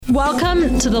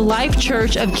Welcome to the Life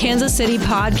Church of Kansas City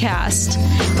podcast.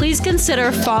 Please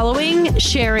consider following,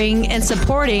 sharing, and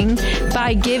supporting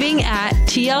by giving at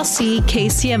tlckcmo.com.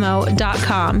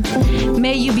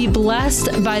 May you be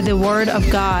blessed by the word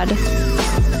of God.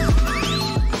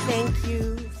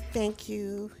 Thank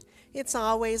you. It's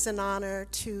always an honor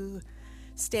to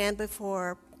stand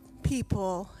before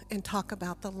people and talk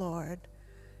about the Lord.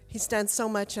 He's done so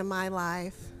much in my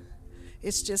life.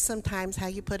 It's just sometimes how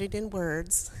you put it in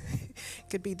words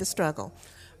could be the struggle.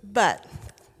 But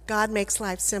God makes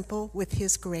life simple with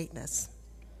his greatness.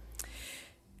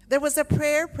 There was a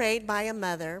prayer prayed by a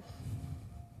mother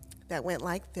that went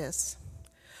like this.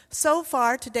 So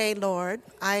far today, Lord,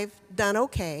 I've done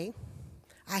okay.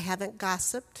 I haven't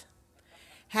gossiped,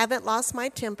 haven't lost my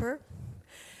temper,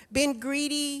 been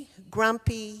greedy,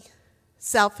 grumpy,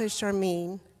 selfish, or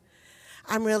mean.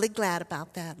 I'm really glad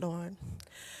about that, Lord.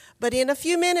 But in a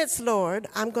few minutes, Lord,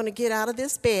 I'm going to get out of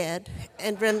this bed,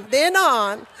 and from then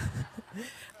on,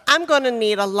 I'm going to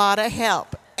need a lot of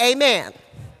help. Amen.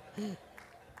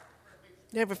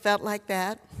 Never felt like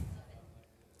that?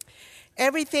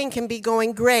 Everything can be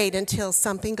going great until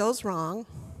something goes wrong.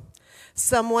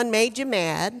 Someone made you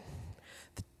mad.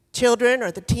 The children or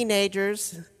the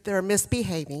teenagers, they're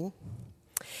misbehaving.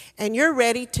 And you're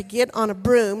ready to get on a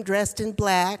broom dressed in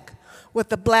black, with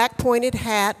a black pointed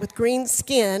hat with green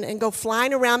skin and go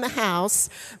flying around the house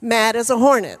mad as a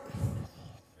hornet.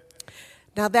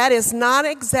 Now that is not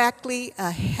exactly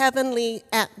a heavenly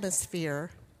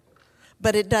atmosphere,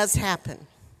 but it does happen.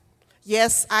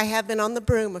 Yes, I have been on the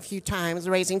broom a few times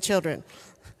raising children,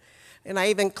 and I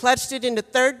even clutched it into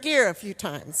third gear a few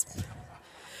times.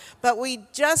 But we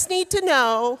just need to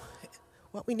know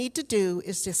what we need to do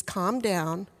is just calm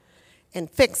down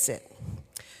and fix it.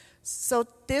 So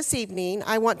this evening,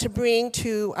 I want to bring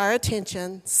to our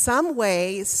attention some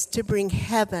ways to bring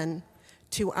heaven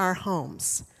to our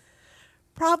homes.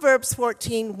 Proverbs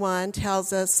 14:1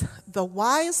 tells us, "The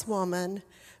wise woman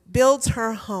builds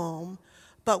her home,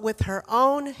 but with her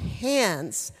own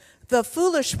hands, the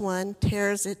foolish one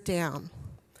tears it down."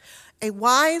 A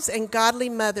wise and godly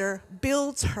mother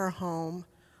builds her home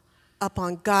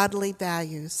upon godly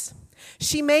values.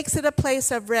 She makes it a place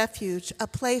of refuge, a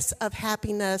place of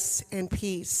happiness and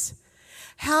peace.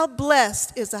 How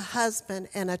blessed is a husband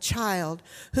and a child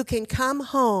who can come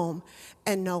home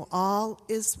and know all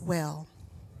is well.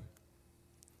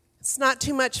 It's not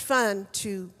too much fun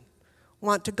to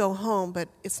want to go home, but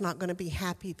it's not going to be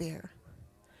happy there.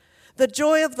 The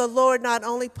joy of the Lord not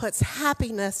only puts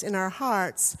happiness in our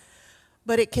hearts,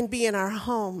 but it can be in our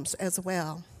homes as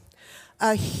well.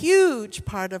 A huge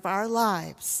part of our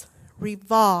lives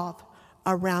revolve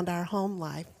around our home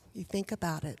life. You think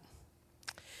about it.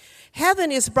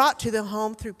 Heaven is brought to the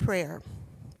home through prayer.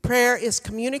 Prayer is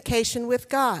communication with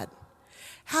God.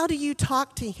 How do you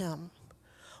talk to him?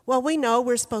 Well, we know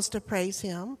we're supposed to praise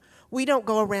him. We don't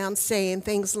go around saying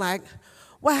things like,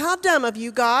 "Well, how dumb of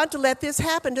you, God, to let this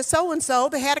happen to so-and-so.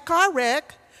 They had a car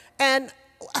wreck, and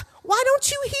why don't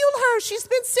you heal her? She's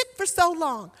been sick for so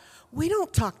long." We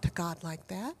don't talk to God like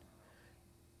that.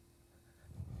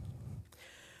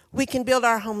 We can build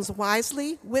our homes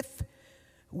wisely with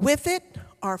it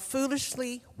or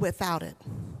foolishly without it.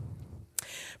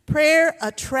 Prayer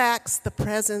attracts the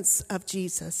presence of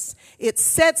Jesus. It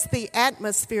sets the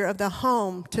atmosphere of the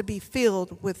home to be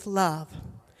filled with love.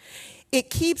 It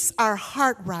keeps our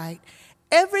heart right.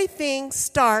 Everything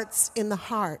starts in the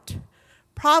heart.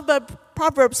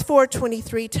 Proverbs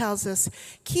 4:23 tells us,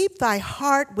 "Keep thy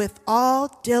heart with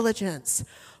all diligence,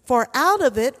 for out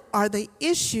of it are the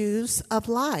issues of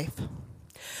life."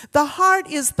 The heart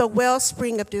is the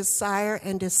wellspring of desire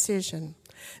and decision.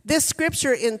 This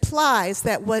scripture implies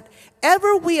that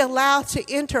whatever we allow to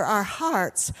enter our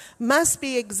hearts must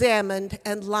be examined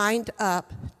and lined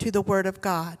up to the Word of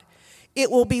God.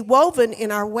 It will be woven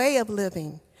in our way of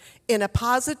living, in a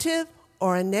positive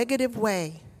or a negative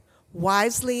way,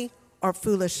 wisely or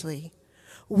foolishly.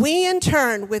 We, in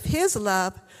turn, with his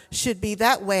love, should be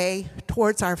that way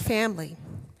towards our family.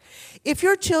 If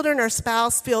your children or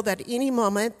spouse feel that at any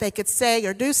moment they could say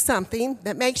or do something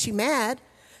that makes you mad,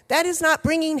 that is not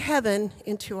bringing heaven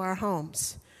into our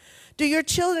homes. Do your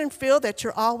children feel that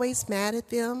you're always mad at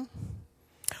them?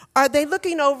 Are they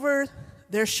looking over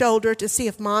their shoulder to see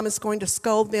if mom is going to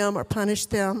scold them or punish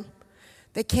them?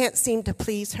 They can't seem to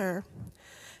please her.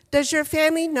 Does your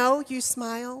family know you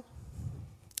smile?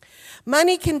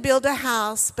 Money can build a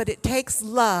house, but it takes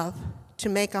love to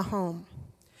make a home.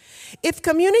 If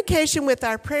communication with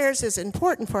our prayers is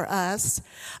important for us,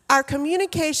 our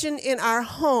communication in our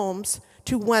homes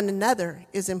to one another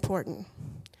is important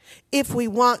if we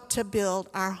want to build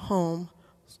our homes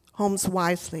homes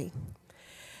wisely.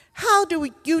 How do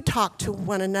you talk to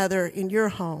one another in your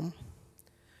home?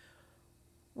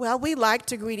 Well, we like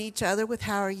to greet each other with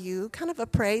 "how are you?" kind of a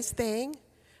praise thing.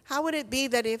 How would it be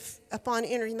that if upon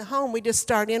entering the home we just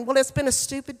start in, "Well, it's been a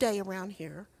stupid day around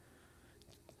here."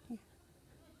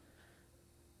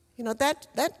 You know,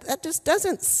 that just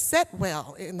doesn't sit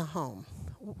well in the home.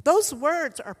 Those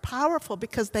words are powerful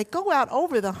because they go out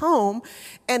over the home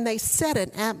and they set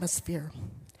an atmosphere.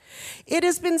 It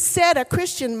has been said a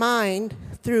Christian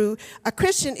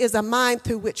is a mind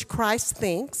through which Christ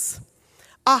thinks,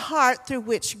 a heart through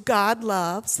which God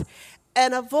loves,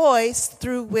 and a voice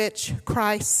through which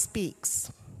Christ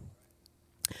speaks.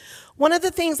 One of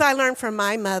the things I learned from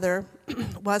my mother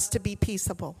was to be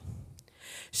peaceable.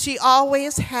 She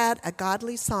always had a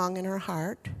godly song in her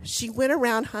heart. She went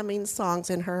around humming songs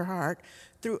in her heart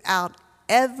throughout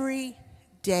every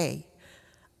day.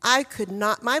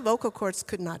 My vocal cords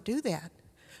could not do that.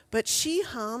 But she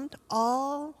hummed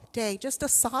all day, just a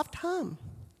soft hum.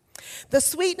 The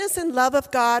sweetness and love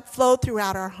of God flowed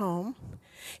throughout our home.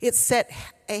 It set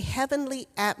a heavenly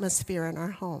atmosphere in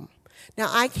our home. Now,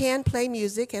 I can play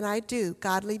music, and I do,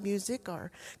 godly music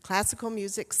or classical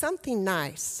music, something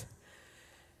nice.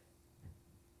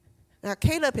 Now,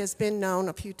 Caleb has been known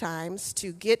a few times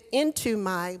to get into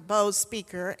my Bose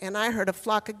speaker, and I heard a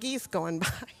flock of geese going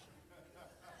by.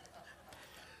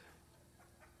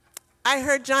 I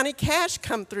heard Johnny Cash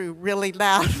come through really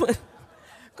loud,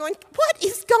 going, "What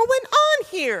is going on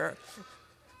here?"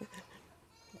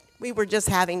 We were just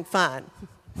having fun.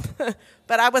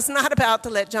 But I was not about to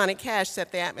let Johnny Cash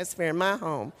set the atmosphere in my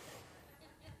home.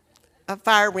 A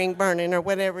fire ring burning or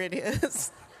whatever it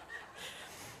is.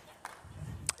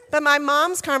 But my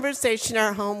mom's conversation in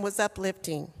our home was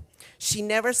uplifting. She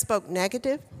never spoke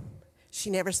negative. She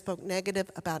never spoke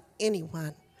negative about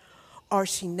anyone. Or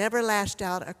she never lashed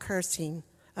out a cursing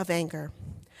of anger.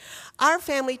 Our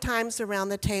family times around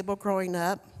the table growing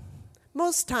up,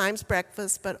 most times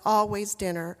breakfast, but always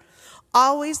dinner,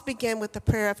 always began with the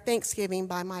prayer of thanksgiving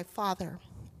by my father.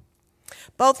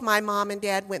 Both my mom and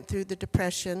dad went through the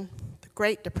Depression, the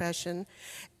Great Depression,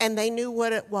 and they knew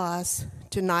what it was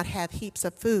to not have heaps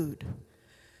of food.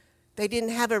 They didn't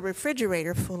have a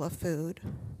refrigerator full of food.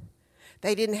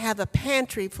 They didn't have a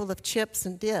pantry full of chips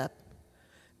and dip.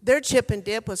 Their chip and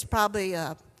dip was probably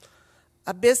a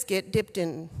biscuit dipped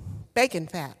in bacon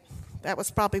fat. That was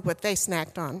probably what they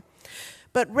snacked on.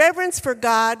 But reverence for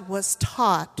God was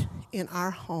taught in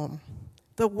our home.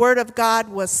 The Word of God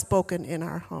was spoken in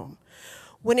our home.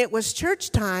 When it was church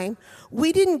time,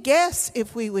 we didn't guess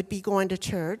if we would be going to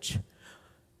church.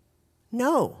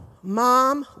 No,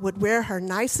 Mom would wear her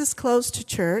nicest clothes to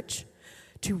church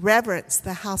to reverence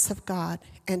the house of God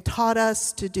and taught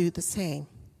us to do the same.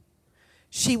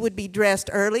 She would be dressed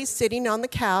early, sitting on the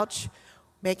couch,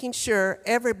 making sure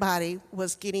everybody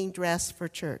was getting dressed for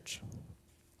church.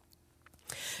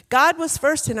 God was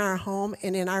first in our home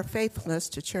and in our faithfulness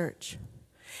to church.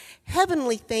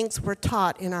 Heavenly things were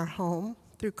taught in our home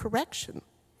through correction.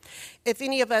 If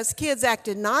any of us kids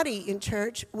acted naughty in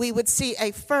church, we would see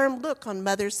a firm look on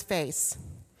Mother's face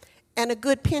and a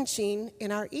good pinching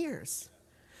in our ears.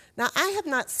 Now, I have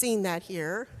not seen that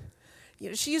here. You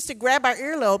know, she used to grab our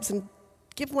earlobes and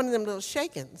give one of them little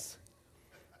shakings.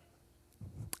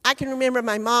 I can remember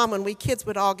my mom when we kids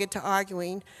would all get to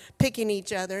arguing, picking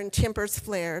each other, and tempers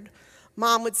flared.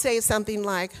 Mom would say something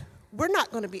like, "We're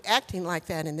not going to be acting like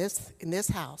that in this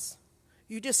house.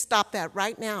 You just stop that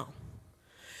right now."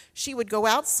 She would go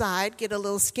outside, get a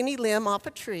little skinny limb off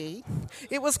a tree.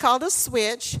 It was called a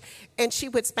switch, and she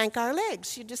would spank our legs.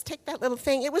 She'd just take that little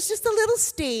thing. It was just a little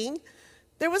sting.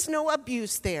 There was no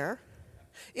abuse there.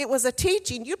 It was a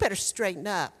teaching, you better straighten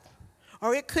up,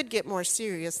 or it could get more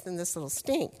serious than this little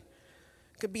sting.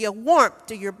 It could be a warmth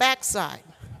to your backside.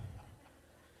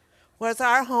 Was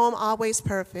our home always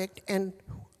perfect, and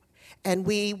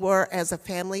we were, as a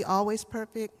family, always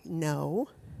perfect? No.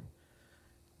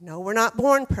 No, we're not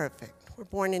born perfect. We're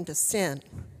born into sin.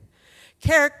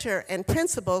 Character and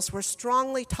principles were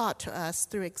strongly taught to us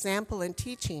through example and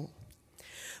teaching.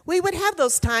 We would have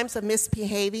those times of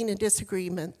misbehaving and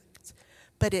disagreement,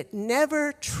 but it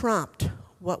never trumped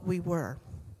what we were.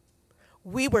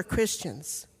 We were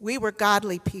Christians. We were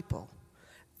godly people.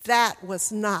 That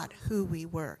was not who we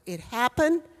were. It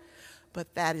happened,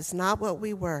 but that is not what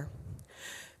we were.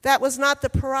 That was not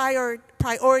the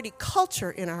priority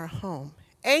culture in our home.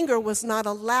 Anger was not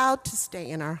allowed to stay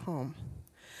in our home.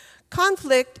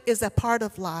 Conflict is a part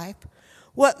of life.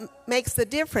 What makes the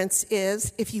difference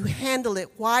is if you handle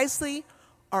it wisely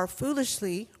or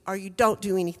foolishly, or you don't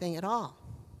do anything at all.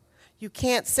 You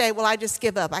can't say, well, I just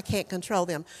give up. I can't control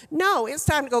them. No, it's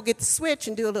time to go get the switch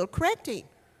and do a little correcting.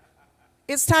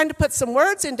 It's time to put some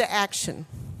words into action.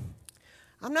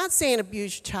 I'm not saying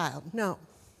abuse your child. No.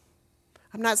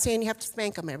 I'm not saying you have to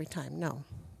spank them every time. No.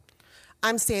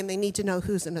 I'm saying they need to know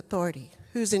who's in authority,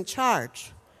 who's in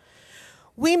charge.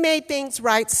 We made things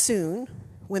right soon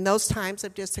when those times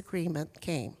of disagreement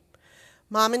came.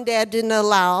 Mom and Dad didn't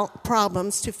allow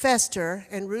problems to fester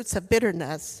and roots of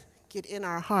bitterness get in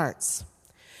our hearts.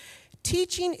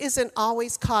 Teaching isn't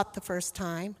always caught the first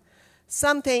time.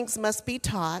 Some things must be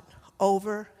taught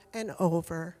over and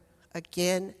over,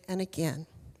 again and again.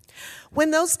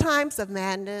 When those times of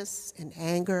madness and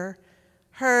anger,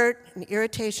 hurt and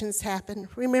irritations happen,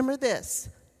 remember this: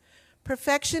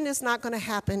 perfection is not going to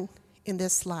happen in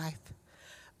this life,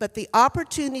 but the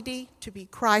opportunity to be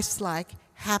Christ-like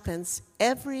happens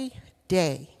every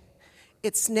day.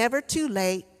 It's never too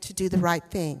late to do the right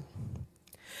thing.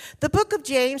 The book of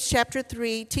James, chapter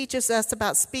 3, teaches us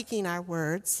about speaking our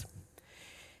words.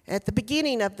 At the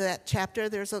beginning of that chapter,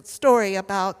 there's a story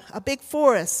about a big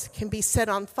forest can be set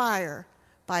on fire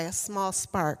by a small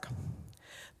spark.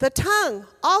 The tongue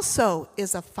also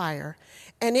is a fire,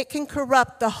 and it can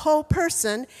corrupt the whole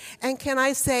person, and can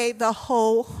I say the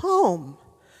whole home,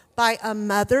 by a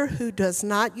mother who does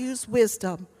not use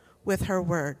wisdom with her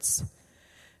words.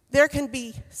 There can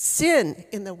be sin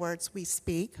in the words we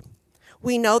speak.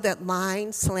 We know that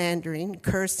lying, slandering,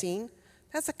 cursing,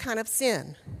 that's a kind of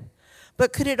sin.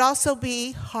 But could it also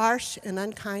be harsh and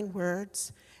unkind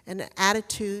words and an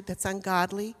attitude that's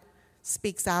ungodly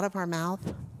speaks out of our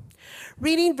mouth?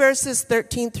 Reading verses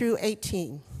 13 through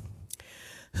 18.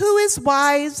 Who is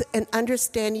wise and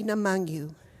understanding among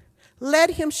you?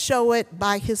 Let him show it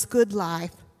by his good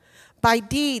life, by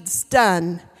deeds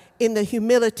done in the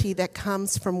humility that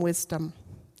comes from wisdom.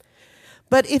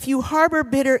 But if you harbor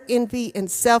bitter envy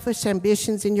and selfish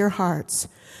ambitions in your hearts,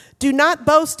 do not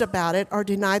boast about it or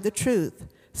deny the truth.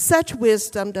 Such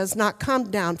wisdom does not come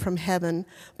down from heaven,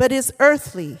 but is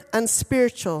earthly,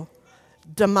 unspiritual,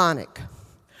 demonic.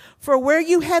 For where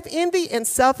you have envy and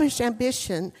selfish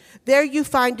ambition, there you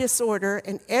find disorder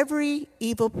and every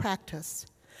evil practice.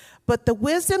 But the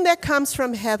wisdom that comes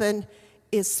from heaven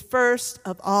is first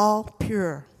of all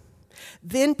pure,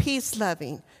 then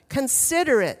peace-loving,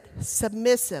 considerate,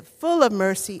 submissive, full of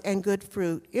mercy and good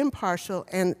fruit, impartial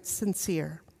and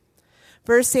sincere.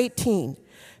 Verse 18,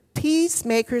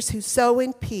 peacemakers who sow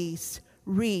in peace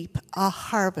reap a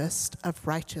harvest of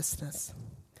righteousness.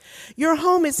 Your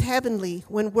home is heavenly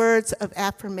when words of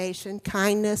affirmation,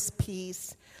 kindness,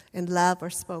 peace, and love are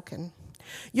spoken.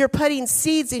 You're putting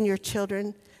seeds in your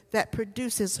children that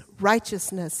produces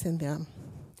righteousness in them.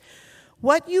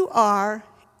 What you are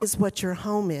is what your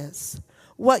home is.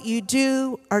 What you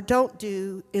do or don't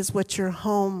do is what your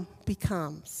home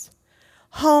becomes.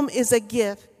 Home is a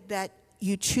gift that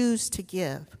you choose to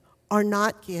give or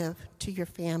not give to your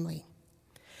family.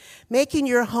 Making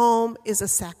your home is a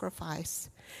sacrifice.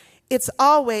 It's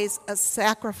always a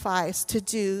sacrifice to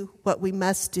do what we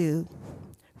must do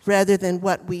rather than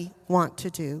what we want to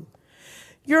do.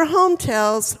 Your home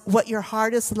tells what your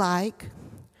heart is like,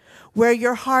 where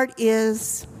your heart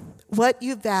is, what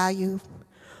you value,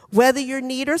 whether you're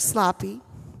neat or sloppy.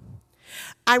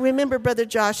 I remember Brother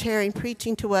Josh Herring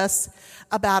preaching to us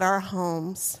about our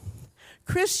homes.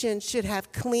 Christians should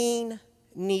have clean,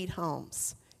 neat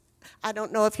homes. I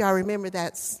don't know if y'all remember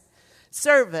that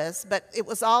service, but it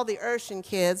was all the Urshan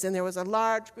kids, and there was a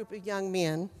large group of young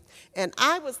men, and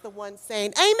I was the one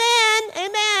saying, amen,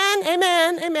 amen,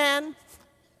 amen, amen.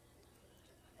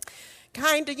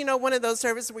 Kind of, one of those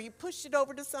services where you pushed it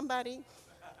over to somebody.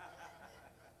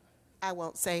 I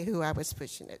won't say who I was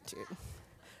pushing it to.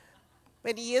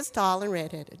 But he is tall and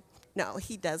redheaded. No,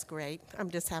 he does great.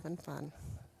 I'm just having fun.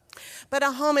 But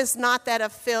a home is not that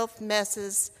of filth,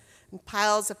 messes, and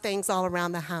piles of things all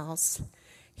around the house.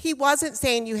 He wasn't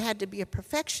saying you had to be a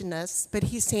perfectionist, but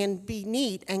he's saying be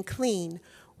neat and clean.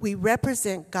 We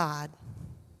represent God.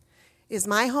 Is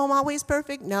my home always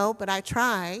perfect? No, but I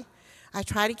try. I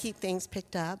try to keep things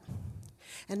picked up.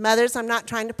 And mothers, I'm not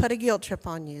trying to put a guilt trip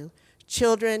on you.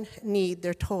 Children need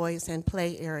their toys and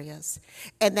play areas,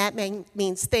 and that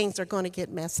means things are going to get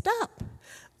messed up.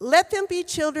 Let them be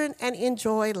children and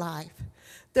enjoy life.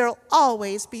 There'll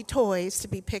always be toys to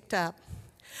be picked up.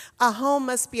 A home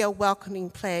must be a welcoming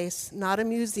place, not a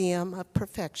museum of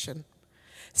perfection.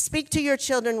 Speak to your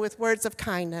children with words of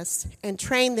kindness and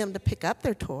train them to pick up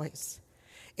their toys.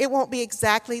 It won't be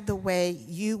exactly the way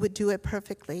you would do it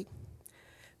perfectly.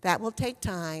 That will take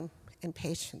time and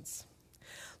patience.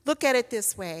 Look at it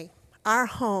this way. Our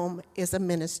home is a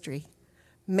ministry.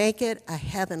 Make it a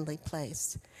heavenly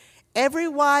place. Every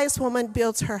wise woman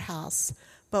builds her house,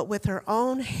 but with her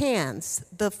own hands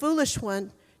the foolish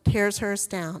one tears hers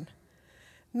down.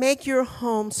 Make your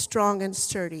home strong and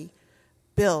sturdy,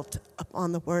 built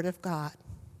upon the word of God.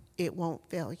 It won't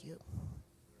fail you.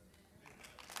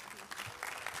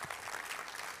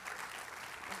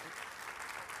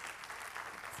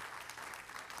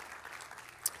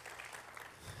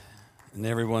 And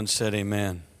everyone said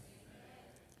amen.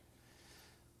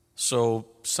 So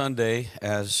Sunday,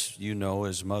 as you know,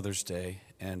 is Mother's Day,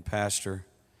 and Pastor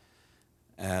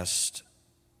asked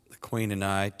the Queen and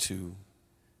I to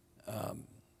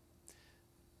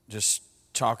just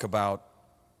talk about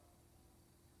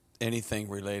anything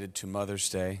related to Mother's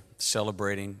Day,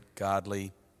 celebrating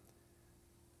godly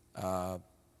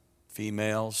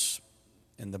females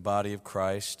in the body of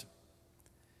Christ.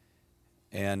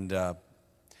 And I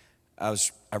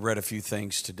read a few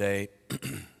things today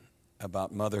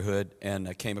about motherhood, and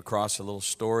I came across a little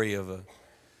story of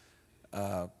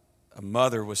a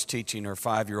mother was teaching her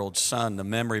 5-year-old son the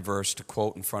memory verse to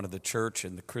quote in front of the church,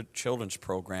 and the children's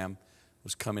program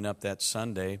was coming up that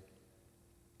Sunday.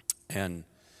 And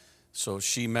so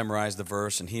she memorized the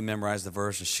verse, and he memorized the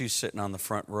verse, and she's sitting on the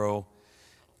front row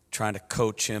trying to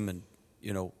coach him and,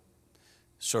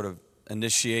 sort of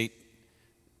initiate.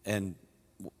 And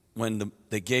when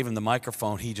they gave him the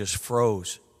microphone, he just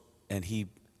froze. And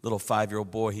little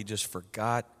 5-year-old boy, he just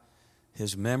forgot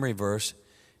his memory verse.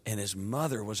 And his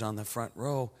mother was on the front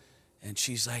row, and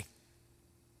she's like,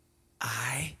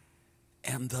 I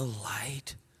am the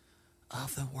light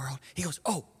of the world. He goes,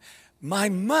 oh, my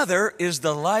mother is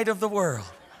the light of the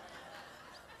world.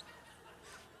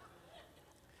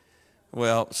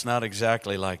 Well, it's not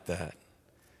exactly like that,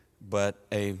 but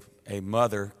a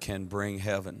mother can bring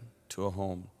heaven to a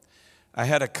home. I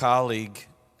had a colleague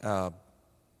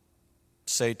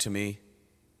say to me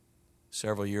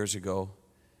several years ago,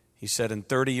 he said, in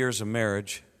 30 years of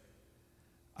marriage,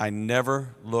 I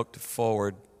never looked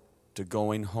forward to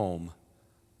going home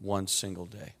one single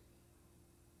day.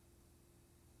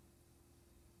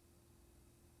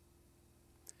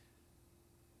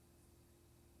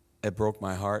 It broke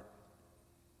my heart.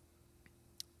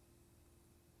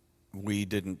 We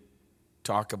didn't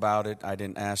talk about it. I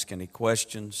didn't ask any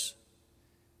questions.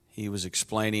 He was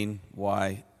explaining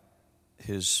why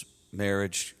his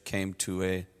marriage came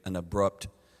to an abrupt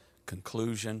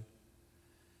conclusion.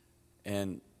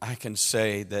 And I can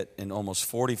say that in almost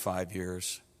 45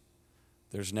 years,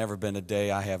 there's never been a day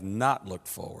I have not looked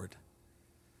forward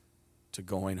to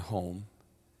going home.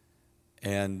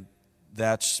 And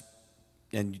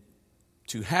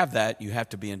to have that, you have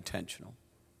to be intentional.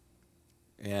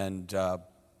 And,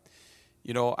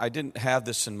 I didn't have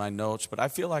this in my notes, but I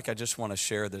feel like I just want to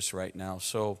share this right now.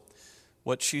 So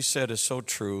what she said is so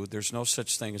true. There's no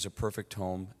such thing as a perfect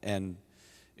home. And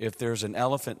if there's an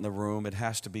elephant in the room, it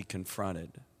has to be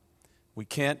confronted. We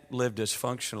can't live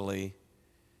dysfunctionally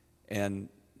and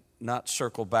not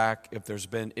circle back if there's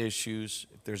been issues,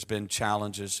 if there's been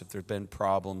challenges, if there's been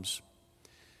problems,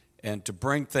 and to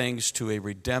bring things to a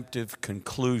redemptive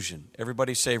conclusion.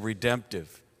 Everybody say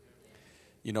redemptive.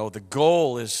 The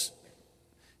goal is,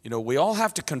 we all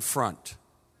have to confront.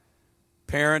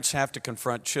 Parents have to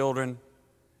confront children.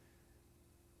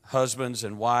 Husbands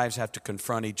and wives have to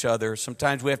confront each other.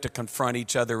 Sometimes we have to confront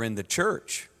each other in the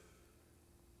church.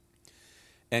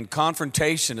 And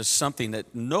confrontation is something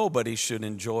that nobody should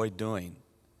enjoy doing.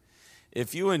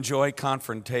 If you enjoy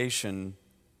confrontation,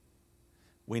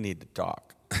 we need to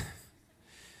talk.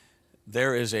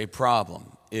 There is a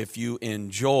problem. If you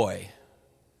enjoy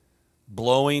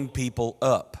blowing people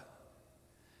up,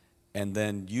 and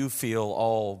then you feel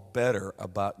all better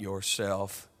about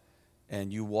yourself,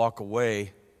 and you walk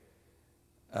away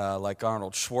like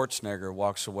Arnold Schwarzenegger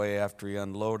walks away after he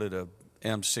unloaded a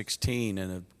M16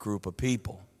 in a group of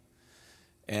people.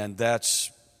 And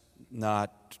that's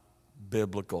not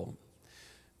biblical.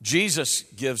 Jesus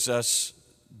gives us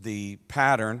the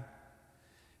pattern,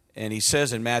 and he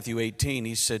says in Matthew 18,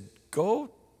 he said, go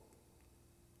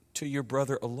to your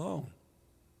brother alone.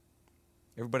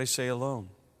 Everybody say alone.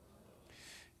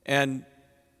 And,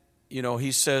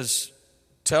 he says,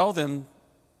 tell them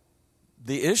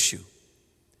the issue.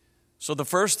 So the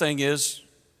first thing is,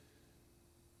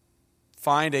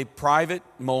 find a private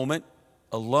moment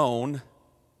alone.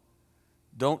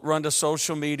 Don't run to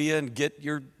social media and get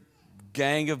your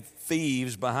gang of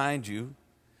thieves behind you.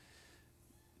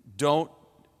 Don't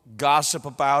gossip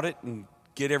about it and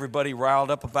get everybody riled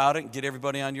up about it and get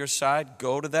everybody on your side.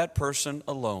 Go to that person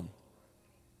alone.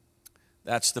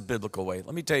 That's the biblical way.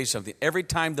 Let me tell you something. Every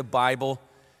time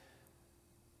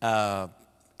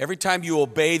you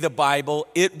obey the Bible,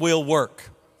 it will work.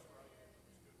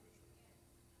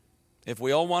 If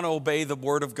we all want to obey the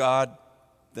Word of God,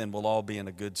 then we'll all be in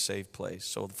a good, safe place.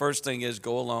 So the first thing is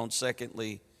go alone.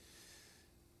 Secondly,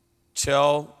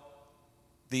 tell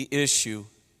the issue.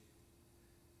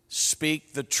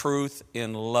 Speak the truth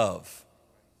in love.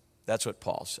 That's what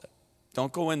Paul said.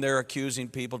 Don't go in there accusing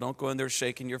people. Don't go in there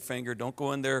shaking your finger. Don't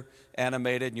go in there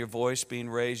animated and your voice being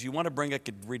raised. You want to bring a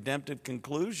redemptive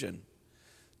conclusion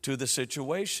to the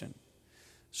situation.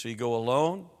 So you go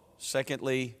alone.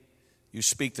 Secondly, you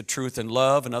speak the truth in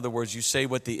love. In other words, you say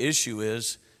what the issue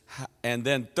is. And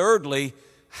then thirdly,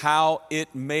 how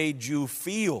it made you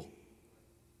feel.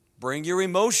 Bring your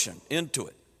emotion into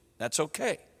it. That's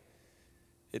okay.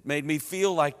 It made me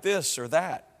feel like this or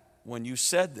that when you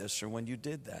said this or when you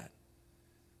did that.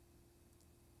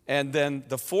 And then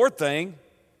the fourth thing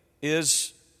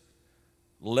is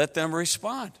let them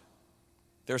respond.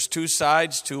 There's two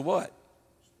sides to what?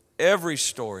 Every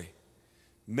story.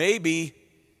 Maybe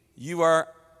you are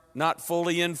not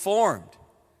fully informed.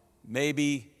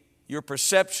 Maybe your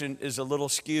perception is a little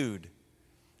skewed.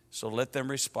 So let them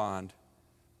respond.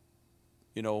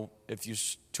 You know,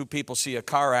 if two people see a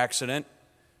car accident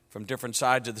from different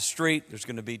sides of the street, there's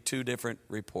going to be two different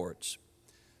reports.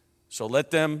 So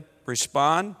let them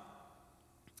respond.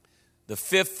 The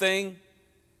fifth thing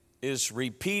is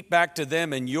repeat back to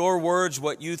them in your words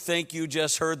what you think you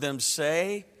just heard them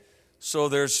say, so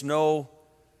there's no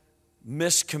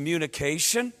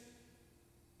miscommunication.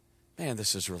 Man,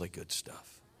 this is really good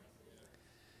stuff.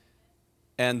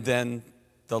 And then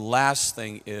the last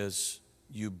thing is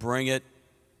you bring it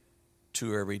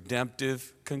to a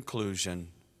redemptive conclusion.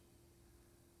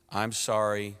 I'm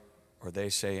sorry, or they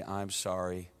say, I'm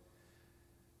sorry.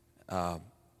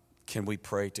 Can we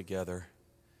pray together?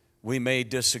 We may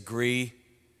disagree,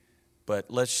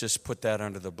 but let's just put that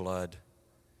under the blood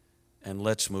and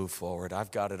let's move forward.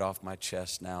 I've got it off my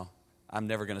chest now. I'm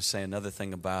never going to say another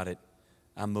thing about it.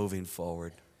 I'm moving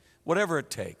forward, whatever it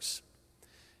takes.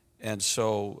 And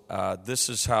so this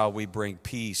is how we bring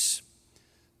peace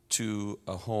to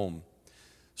a home.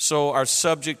 So our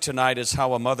subject tonight is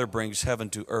how a mother brings heaven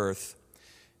to earth.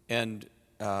 And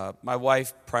my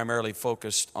wife primarily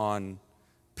focused on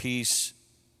peace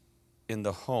in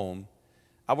the home.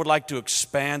 I would like to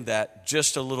expand that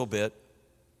just a little bit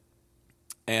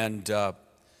and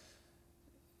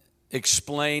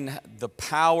explain the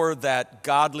power that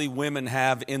godly women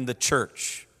have in the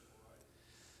church.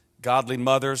 Godly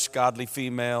mothers, godly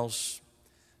females,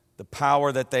 the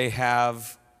power that they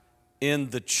have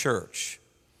in the church.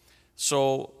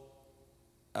 So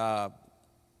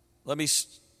let me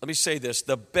say this.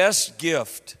 The best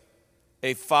gift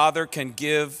a father can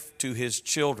give to his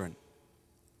children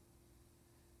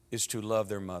is to love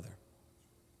their mother.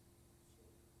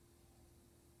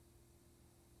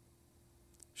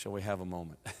 Shall we have a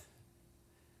moment?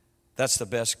 That's the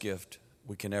best gift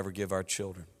we can ever give our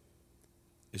children,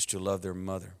 is to love their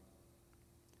mother.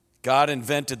 God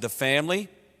invented the family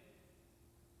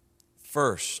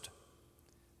first,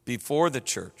 before the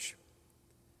church.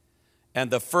 And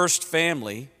the first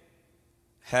family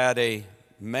had a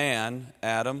man,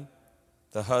 Adam,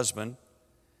 the husband,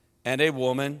 and a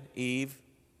woman, Eve,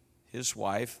 his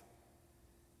wife,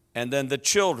 and then the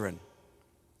children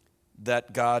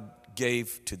that God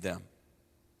gave to them.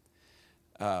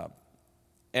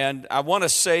 And I want to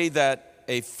say that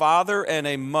a father and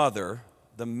a mother,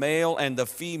 the male and the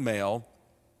female,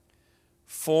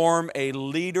 form a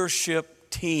leadership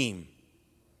team.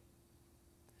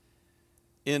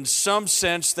 In some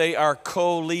sense, they are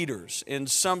co-leaders. In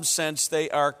some sense, they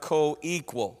are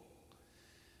co-equal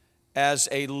as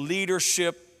a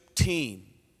leadership team.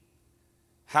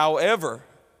 However,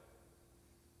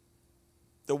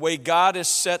 the way God has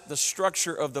set the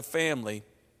structure of the family,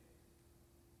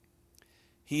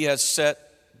 He has set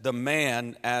the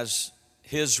man as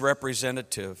His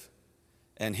representative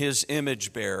and His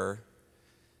image bearer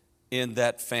in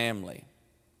that family.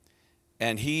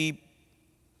 And he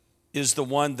is the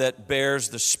one that bears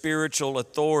the spiritual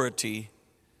authority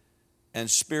and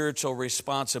spiritual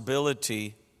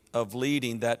responsibility of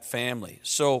leading that family.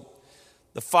 So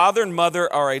the father and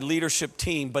mother are a leadership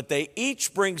team, but they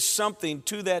each bring something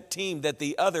to that team that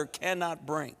the other cannot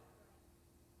bring.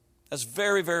 That's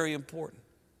very, very important.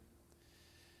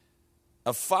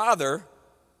 A father,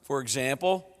 for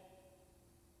example,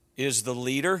 is the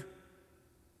leader,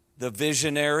 the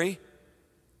visionary,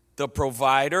 the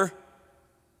provider,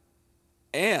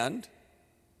 and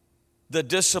the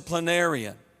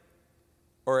disciplinarian,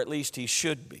 or at least he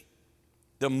should be.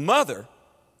 The mother,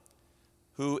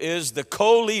 who is the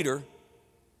co-leader,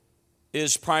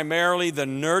 is primarily the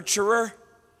nurturer,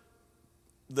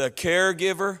 the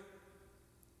caregiver,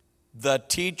 the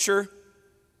teacher,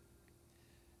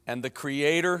 and the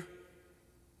creator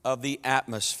of the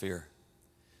atmosphere.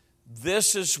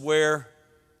 This is where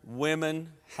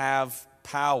women have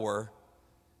power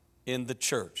in the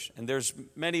church. And there's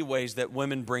many ways that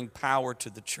women bring power to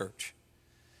the church.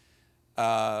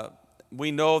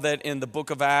 We know that in the book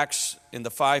of Acts, in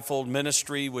the fivefold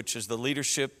ministry, which is the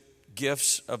leadership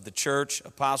gifts of the church,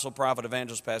 apostle, prophet,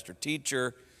 evangelist, pastor,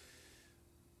 teacher,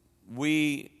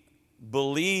 we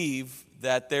believe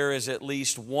that there is at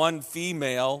least one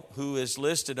female who is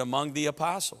listed among the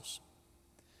apostles.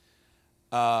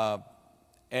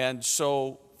 And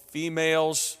so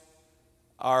females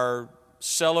are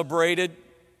celebrated,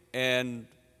 and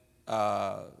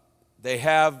they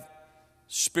have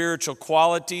spiritual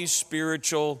qualities,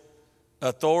 spiritual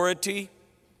authority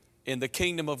in the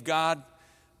kingdom of God.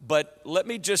 But let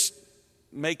me just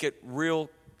make it real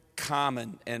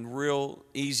common and real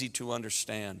easy to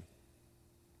understand.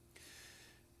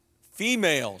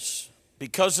 Females,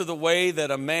 because of the way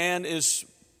that a man is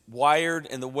wired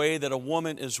and the way that a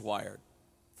woman is wired,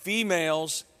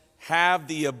 females have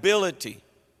the ability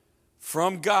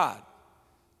from God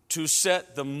to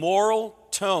set the moral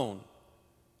tone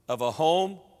of a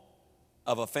home,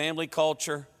 of a family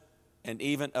culture, and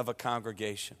even of a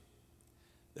congregation.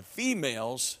 The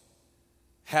females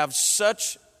have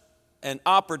such an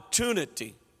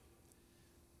opportunity.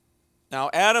 Now,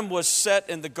 Adam was set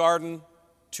in the garden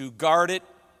to guard it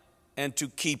and to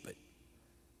keep it.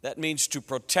 That means to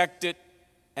protect it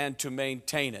and to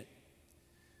maintain it.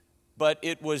 But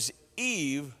it was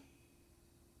Eve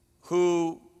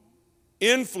who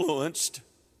influenced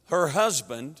her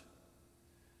husband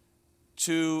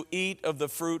to eat of the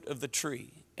fruit of the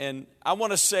tree. And I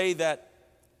want to say that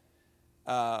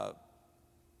a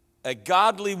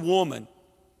godly woman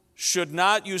should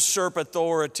not usurp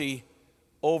authority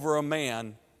over a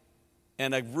man,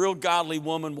 and a real godly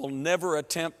woman will never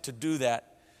attempt to do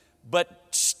that. But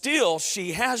still,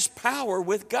 she has power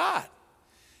with God,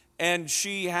 and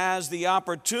she has the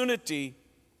opportunity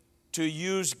to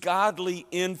use godly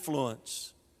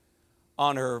influence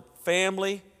on her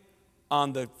family,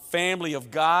 on the family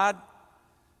of God.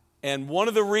 And one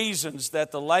of the reasons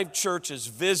that the Life Church is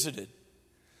visited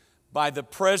by the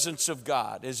presence of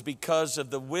God is because of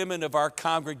the women of our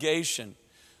congregation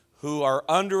who are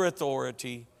under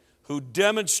authority, who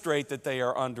demonstrate that they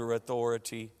are under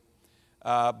authority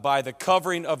by the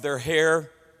covering of their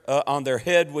hair on their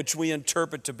head, which we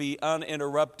interpret to be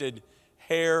uninterrupted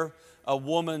hair. A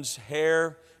woman's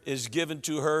hair is given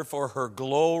to her for her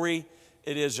glory.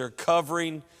 It is her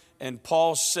covering. And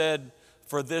Paul said,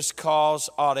 for this cause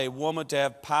ought a woman to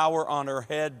have power on her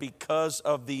head because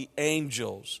of the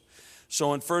angels.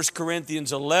 So in 1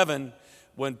 Corinthians 11,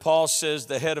 when Paul says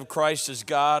the head of Christ is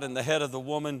God and the head of the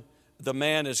woman, the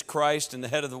man is Christ, and the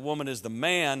head of the woman is the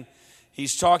man,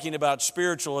 he's talking about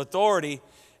spiritual authority.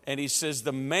 And he says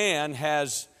the man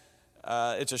has,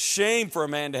 it's a shame for a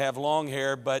man to have long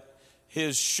hair, but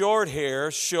his short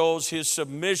hair shows his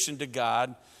submission to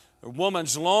God. A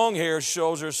woman's long hair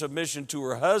shows her submission to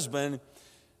her husband.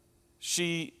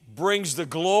 She brings the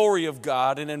glory of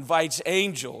God and invites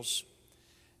angels.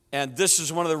 And this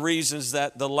is one of the reasons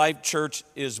that the Life Church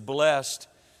is blessed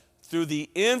through the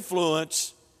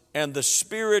influence and the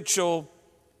spiritual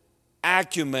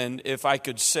acumen, if I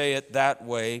could say it that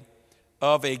way,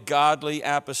 of a godly,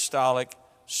 apostolic,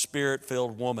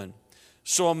 spirit-filled woman.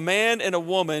 So a man and a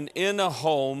woman in a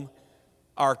home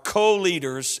are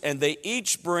co-leaders, and they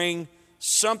each bring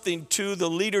something to the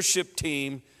leadership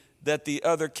team that the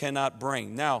other cannot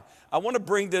bring. Now, I want to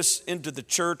bring this into the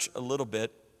church a little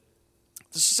bit.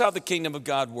 This is how the kingdom of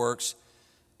God works.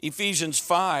 Ephesians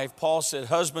 5, Paul said,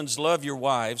 husbands, love your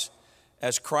wives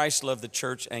as Christ loved the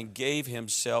church and gave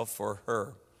himself for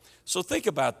her. So think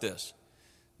about this.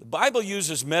 The Bible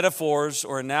uses metaphors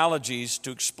or analogies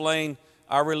to explain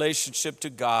our relationship to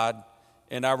God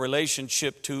and our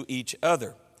relationship to each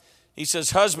other. He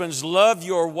says, husbands, love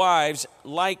your wives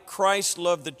like Christ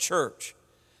loved the church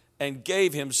and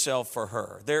gave himself for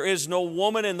her. There is no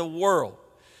woman in the world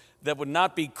that would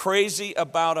not be crazy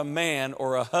about a man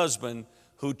or a husband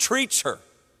who treats her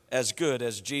as good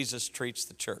as Jesus treats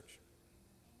the church.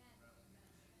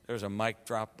 There's a mic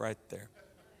drop right there.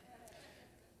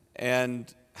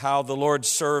 And how the Lord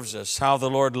serves us, how the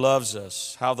Lord loves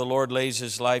us, how the Lord lays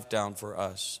his life down for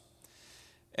us.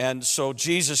 And so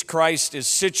Jesus Christ is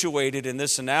situated in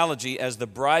this analogy as the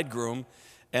bridegroom,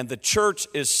 and the church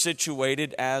is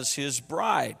situated as his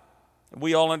bride.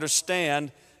 We all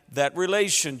understand that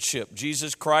relationship.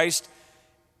 Jesus Christ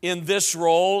in this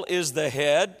role is the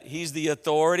head. He's the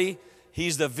authority.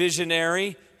 He's the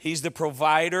visionary. He's the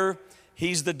provider.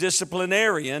 He's the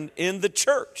disciplinarian in the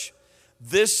church.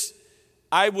 This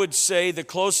I would say the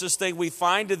closest thing we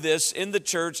find to this in the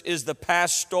church is the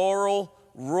pastoral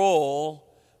role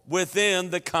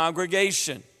within the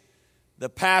congregation. The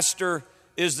pastor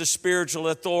is the spiritual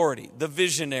authority, the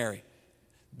visionary,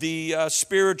 the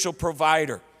spiritual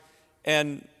provider,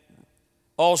 and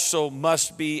also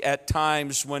must be at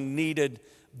times when needed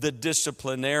the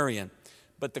disciplinarian.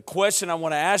 But the question I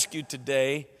want to ask you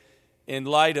today, in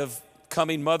light of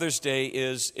coming Mother's Day,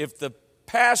 is if the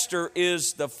pastor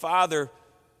is the father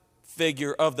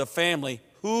figure of the family,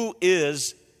 who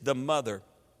is the mother?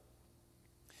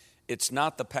 It's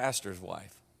not the pastor's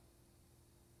wife.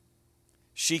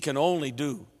 She can only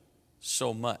do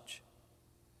so much.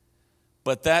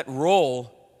 But that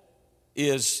role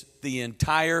is the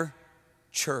entire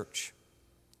church.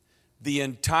 The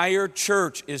entire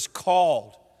church is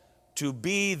called to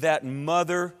be that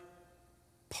mother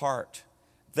part,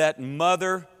 that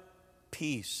mother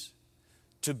piece,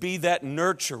 to be that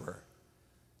nurturer,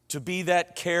 to be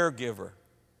that caregiver.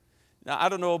 Now, I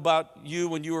don't know about you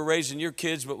when you were raising your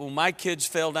kids, but when my kids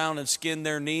fell down and skinned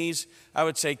their knees, I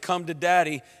would say, "Come to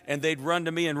Daddy," and they'd run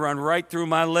to me and run right through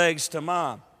my legs to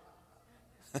Mom.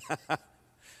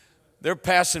 They're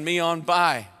passing me on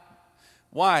by.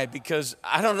 Why? Because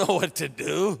I don't know what to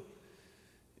do.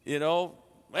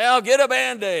 Well, get a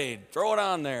Band-Aid, throw it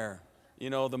on there.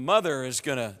 The mother is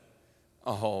going to,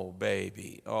 "Oh,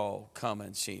 baby, come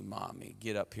and see Mommy,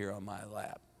 get up here on my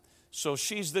lap." So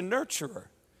she's the nurturer.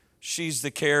 She's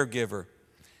the caregiver.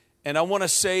 And I want to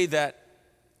say that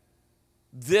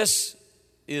this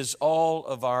is all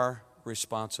of our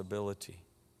responsibility.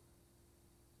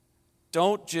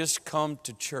 Don't just come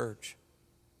to church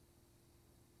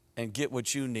and get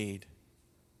what you need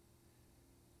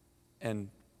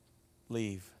and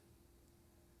leave.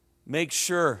 Make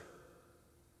sure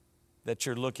that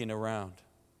you're looking around.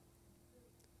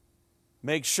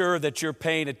 Make sure that you're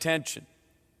paying attention.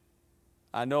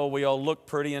 I know we all look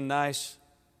pretty and nice,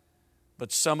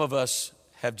 but some of us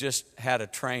have just had a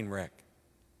train wreck.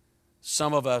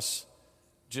 Some of us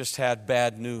just had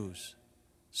bad news.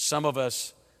 Some of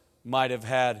us might have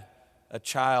had a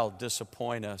child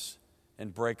disappoint us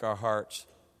and break our hearts,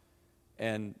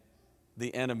 and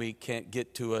the enemy can't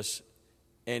get to us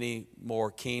any more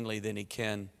keenly than he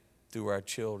can through our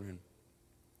children.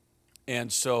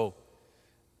 And so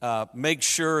make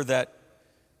sure that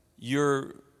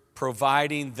you're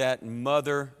providing that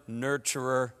mother,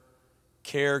 nurturer,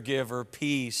 caregiver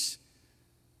piece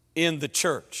in the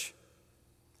church.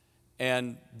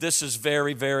 And this is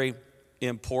very, very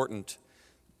important.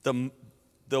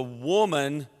 The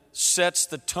woman sets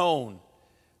the tone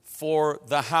for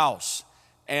the house.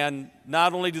 And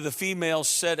not only do the females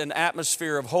set an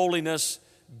atmosphere of holiness,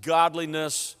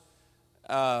 godliness,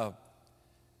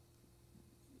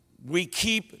 we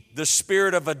keep the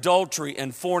spirit of adultery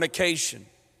and fornication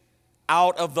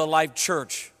out of the Life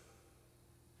Church.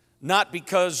 Not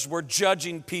because we're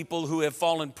judging people who have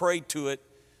fallen prey to it,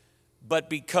 but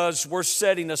because we're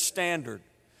setting a standard.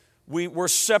 We're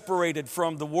separated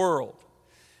from the world.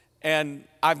 And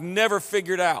I've never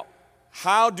figured out,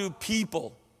 how do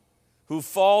people who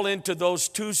fall into those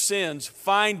two sins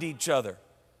find each other?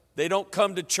 They don't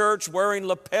come to church wearing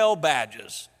lapel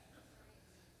badges.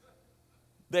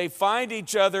 They find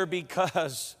each other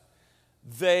because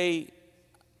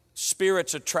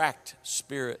spirits attract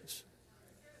spirits.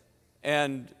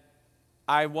 And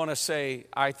I want to say,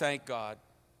 I thank God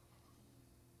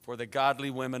for the godly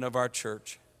women of our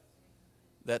church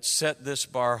that set this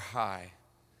bar high,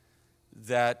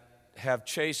 that have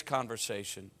chaste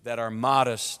conversation, that are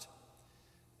modest,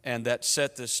 and that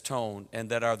set this tone, and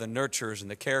that are the nurturers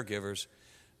and the caregivers.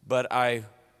 But I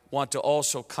want to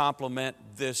also compliment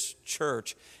this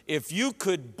church. If you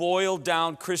could boil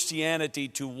down Christianity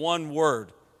to one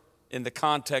word in the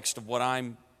context of what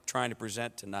I'm trying to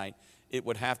present tonight, it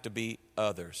would have to be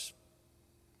others.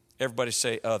 Everybody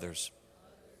say others.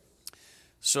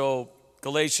 So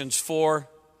Galatians 4,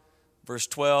 verse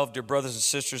 12, "Dear brothers and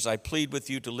sisters, I plead with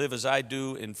you to live as I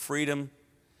do in freedom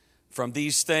from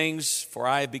these things, for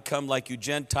I have become like you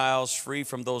Gentiles, free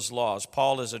from those laws."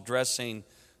 Paul is addressing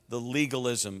the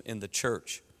legalism in the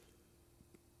church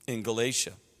in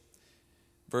Galatia.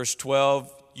 Verse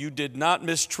 12, "You did not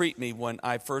mistreat me when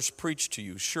I first preached to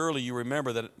you. Surely you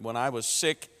remember that when I was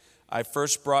sick, I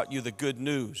first brought you the good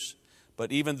news.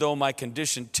 But even though my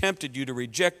condition tempted you to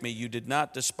reject me, you did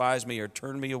not despise me or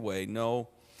turn me away. No,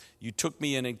 you took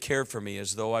me in and cared for me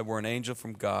as though I were an angel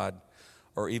from God,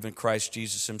 or even Christ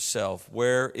Jesus himself.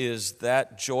 Where is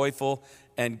that joyful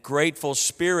and grateful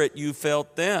spirit you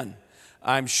felt then?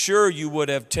 I'm sure you would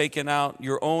have taken out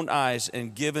your own eyes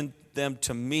and given them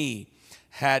to me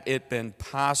had it been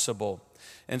possible.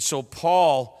 And so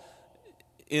Paul,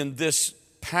 in this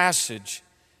passage,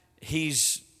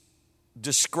 he's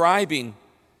describing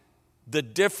the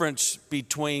difference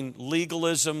between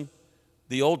legalism,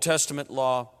 the Old Testament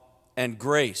law, and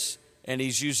grace. And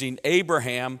he's using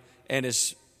Abraham and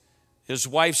his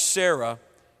wife Sarah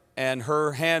and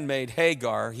her handmaid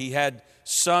Hagar. He had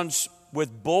sons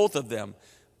with both of them.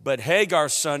 But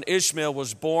Hagar's son Ishmael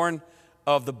was born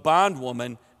of the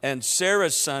bondwoman, and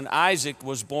Sarah's son Isaac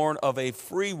was born of a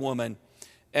free woman.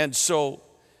 And so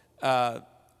Paul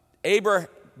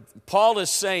is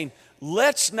saying,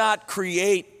 let's not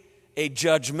create a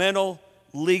judgmental,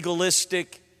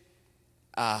 legalistic,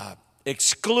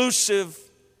 exclusive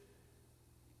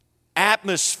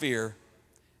atmosphere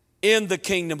in the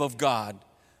kingdom of God,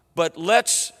 but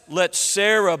let's let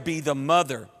Sarah be the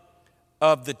mother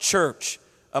of the church,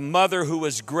 a mother who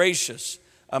is gracious,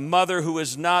 a mother who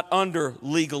is not under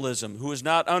legalism, who is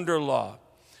not under law,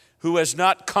 who has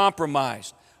not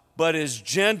compromised, but is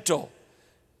gentle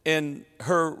in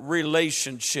her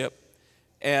relationship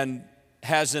and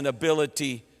has an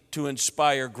ability to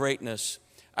inspire greatness.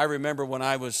 I remember when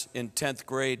I was in 10th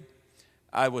grade,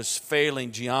 I was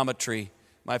failing geometry.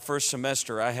 My first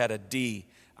semester, I had a D.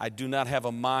 I do not have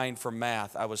a mind for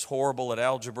math. I was horrible at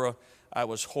algebra. I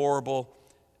was horrible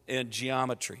in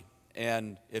geometry.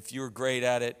 And if you're great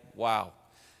at it, wow,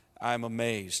 I'm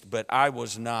amazed. But I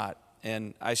was not.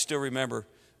 And I still remember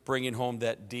bringing home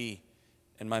that D.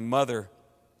 And my mother,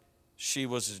 she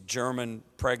was a German,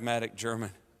 pragmatic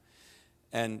German.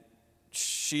 And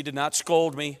she did not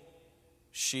scold me.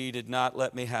 She did not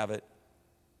let me have it.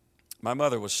 My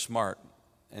mother was smart,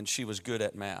 and she was good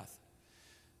at math.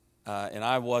 And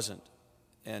I wasn't.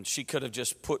 And she could have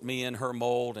just put me in her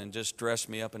mold and just dressed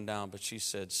me up and down. But she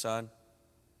said, son,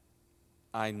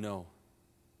 I know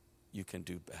you can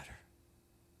do better.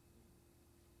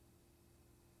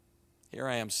 Here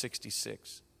I am,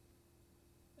 66.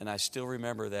 And I still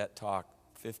remember that talk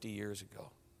 50 years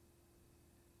ago.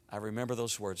 I remember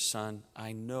those words, son,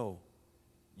 I know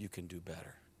you can do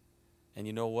better. And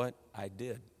you know what? I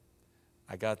did.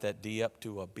 I got that D up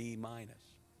to a B minus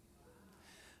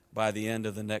by the end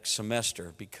of the next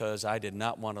semester because I did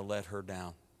not want to let her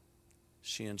down.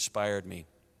 She inspired me,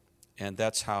 and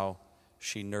that's how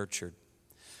she nurtured.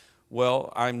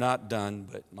 Well, I'm not done,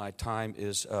 but my time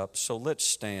is up, so let's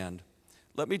stand.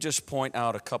 Let me just point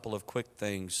out a couple of quick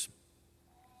things.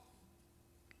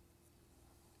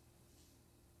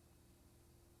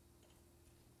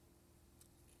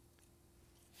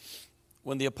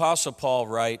 When the Apostle Paul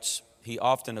writes, he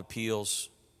often appeals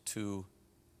to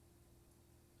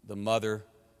the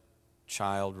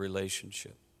mother-child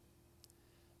relationship.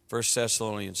 1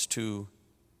 Thessalonians 2,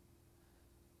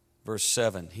 verse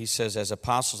 7, he says, as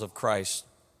apostles of Christ,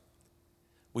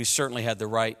 we certainly had the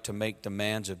right to make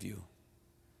demands of you,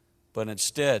 but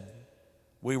instead,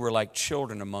 we were like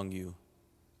children among you,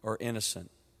 or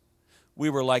innocent. We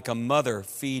were like a mother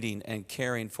feeding and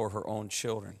caring for her own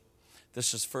children.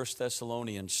 This is 1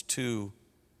 Thessalonians 2,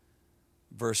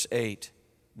 verse 8.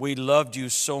 We loved you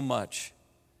so much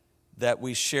that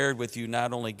we shared with you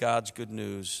not only God's good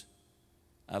news,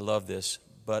 I love this,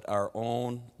 but our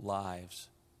own lives.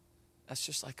 That's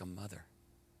just like a mother.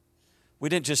 We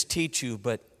didn't just teach you,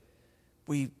 but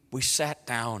we sat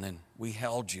down and we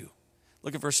held you.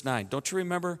 Look at verse 9. Don't you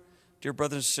remember, dear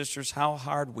brothers and sisters, how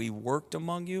hard we worked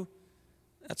among you?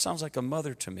 That sounds like a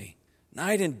mother to me.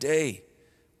 Night and day,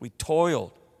 we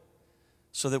toiled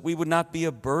so that we would not be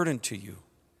a burden to you.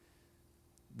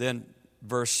 Then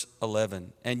verse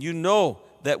 11, and you know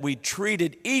that we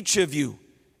treated each of you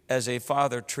as a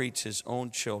father treats his own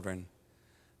children.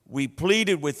 We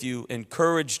pleaded with you,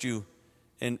 encouraged you,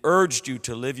 and urged you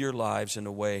to live your lives in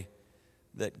a way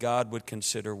that God would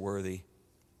consider worthy.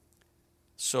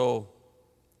 So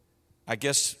I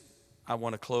guess I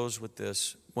want to close with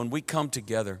this. When we come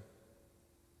together,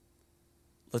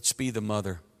 let's be the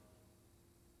mother.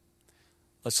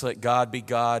 Let's let God be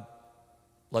God.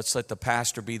 Let's let the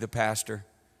pastor be the pastor.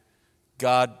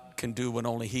 God can do what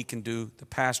only he can do. The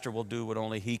pastor will do what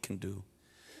only he can do.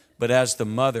 But as the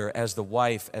mother, as the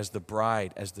wife, as the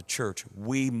bride, as the church,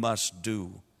 we must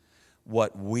do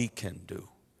what we can do.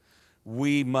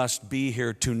 We must be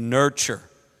here to nurture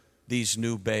these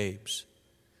new babes,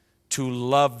 to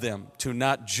love them, to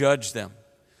not judge them.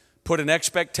 Put an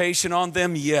expectation on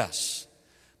them, yes,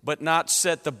 but not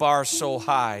set the bar so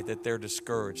high that they're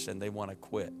discouraged and they want to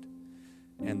quit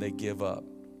and they give up.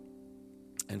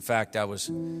 In fact, I was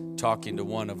talking to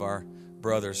one of our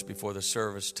brothers before the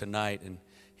service tonight, and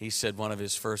he said one of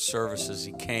his first services,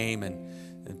 he came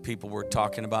and people were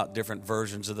talking about different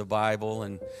versions of the Bible,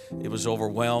 and it was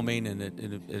overwhelming,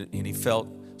 and he felt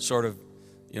sort of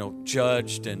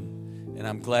judged, and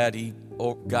I'm glad he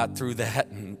got through that,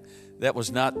 and that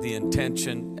was not the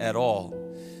intention at all.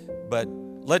 But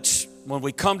when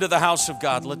we come to the house of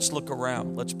God, let's look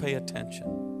around. Let's pay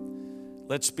attention.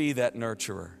 Let's be that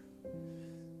nurturer.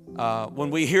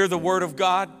 When we hear the word of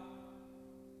God,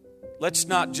 let's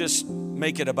not just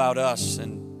make it about us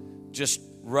and just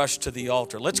rush to the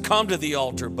altar. Let's come to the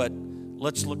altar, but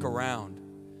let's look around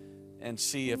and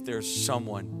see if there's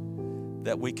someone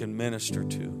that we can minister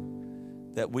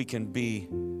to, that we can be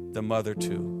the mother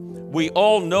to. We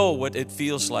all know what it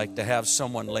feels like to have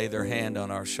someone lay their hand on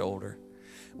our shoulder.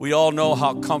 We all know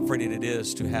how comforting it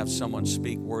is to have someone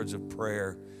speak words of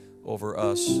prayer over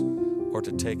us or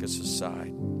to take us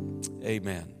aside.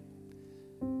 Amen.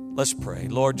 Let's pray.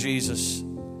 Lord Jesus,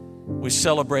 we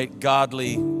celebrate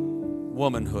godly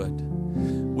womanhood.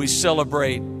 We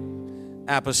celebrate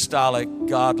apostolic,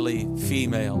 godly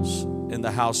females in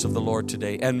the house of the Lord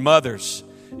today, and mothers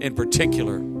in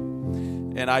particular.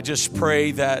 And I just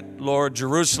pray that, Lord,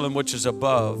 Jerusalem, which is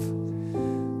above,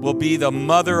 will be the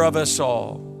mother of us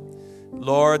all.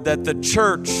 Lord, that the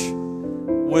church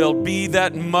will be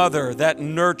that mother, that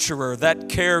nurturer, that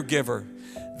caregiver,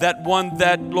 that one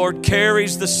that, Lord,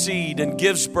 carries the seed and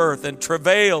gives birth and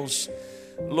travails,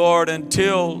 Lord,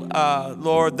 until,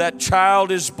 Lord, that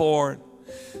child is born.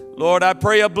 Lord, I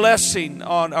pray a blessing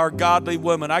on our godly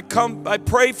women. I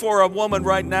pray for a woman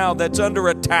right now that's under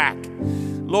attack,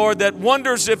 Lord, that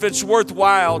wonders if it's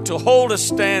worthwhile to hold a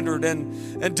standard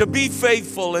and to be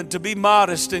faithful and to be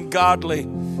modest and godly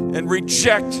and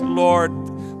reject, Lord,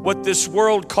 what this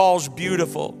world calls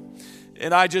beautiful.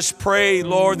 And I just pray,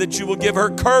 Lord, that you will give her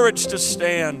courage to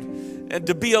stand and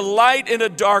to be a light in a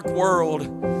dark world.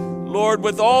 Lord,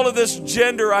 with all of this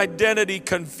gender identity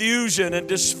confusion and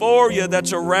dysphoria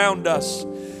that's around us,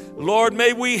 Lord,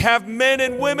 may we have men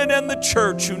and women in the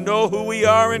church who know who we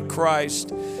are in Christ,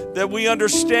 that we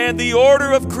understand the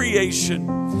order of creation,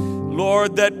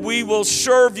 Lord, that we will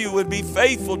serve you and be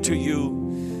faithful to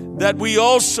you, that we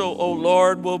also, oh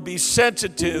Lord, will be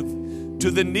sensitive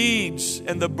to the needs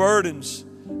and the burdens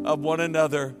of one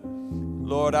another.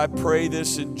 Lord, I pray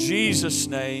this in Jesus'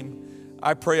 name.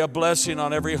 I pray a blessing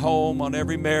on every home, on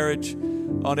every marriage,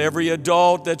 on every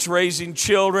adult that's raising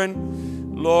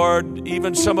children. Lord,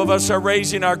 even some of us are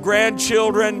raising our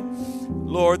grandchildren.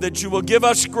 Lord, that you will give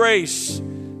us grace,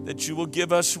 that you will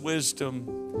give us wisdom,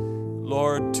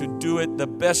 Lord, to do it the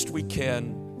best we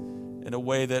can in a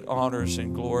way that honors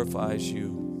and glorifies you.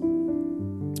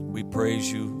 We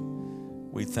praise you.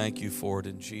 We thank you for it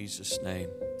in Jesus' name.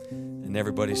 And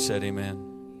everybody said amen.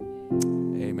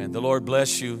 Amen. The Lord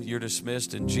bless you. You're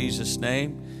dismissed in Jesus'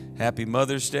 name. Happy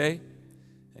Mother's Day.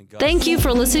 Thank you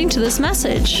for listening to this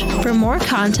message. For more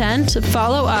content,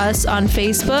 follow us on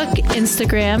Facebook,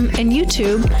 Instagram, and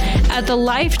YouTube at The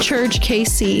Life Church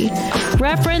KC.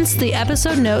 Reference the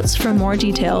episode notes for more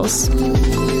details.